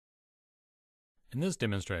In this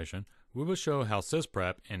demonstration, we will show how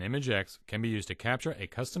Sysprep and ImageX can be used to capture a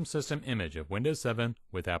custom system image of Windows 7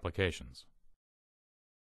 with applications.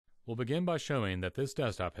 We'll begin by showing that this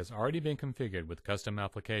desktop has already been configured with custom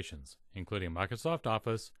applications, including Microsoft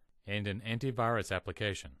Office and an antivirus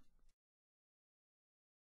application.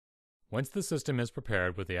 Once the system is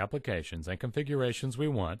prepared with the applications and configurations we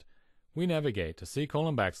want, we navigate to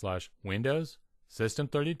 /Windows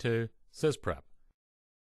System32 Sysprep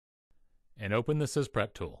and open the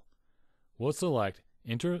Sysprep tool. We'll select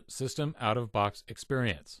Enter System Out-of-Box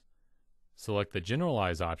Experience. Select the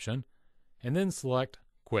Generalize option and then select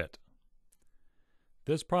Quit.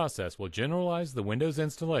 This process will generalize the Windows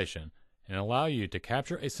installation and allow you to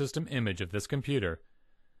capture a system image of this computer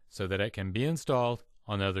so that it can be installed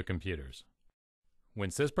on other computers. When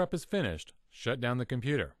Sysprep is finished, shut down the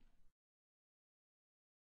computer.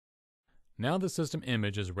 Now the system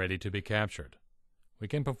image is ready to be captured. We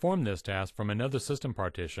can perform this task from another system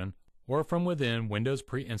partition or from within Windows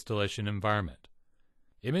pre-installation environment.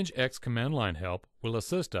 ImageX command line help will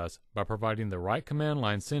assist us by providing the right command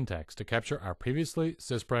line syntax to capture our previously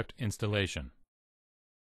Sysprepped installation.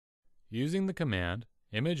 Using the command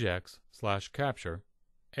imagex/capture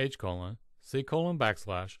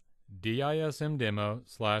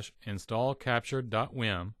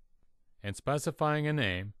 /dismdemo/install-captured.wim and specifying a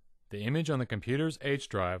name, the image on the computer's H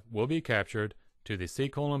drive will be captured to the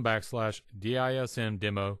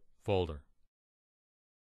 /dismdemo folder.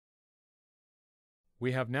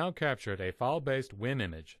 We have now captured a file-based WIM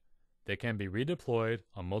image that can be redeployed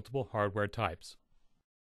on multiple hardware types.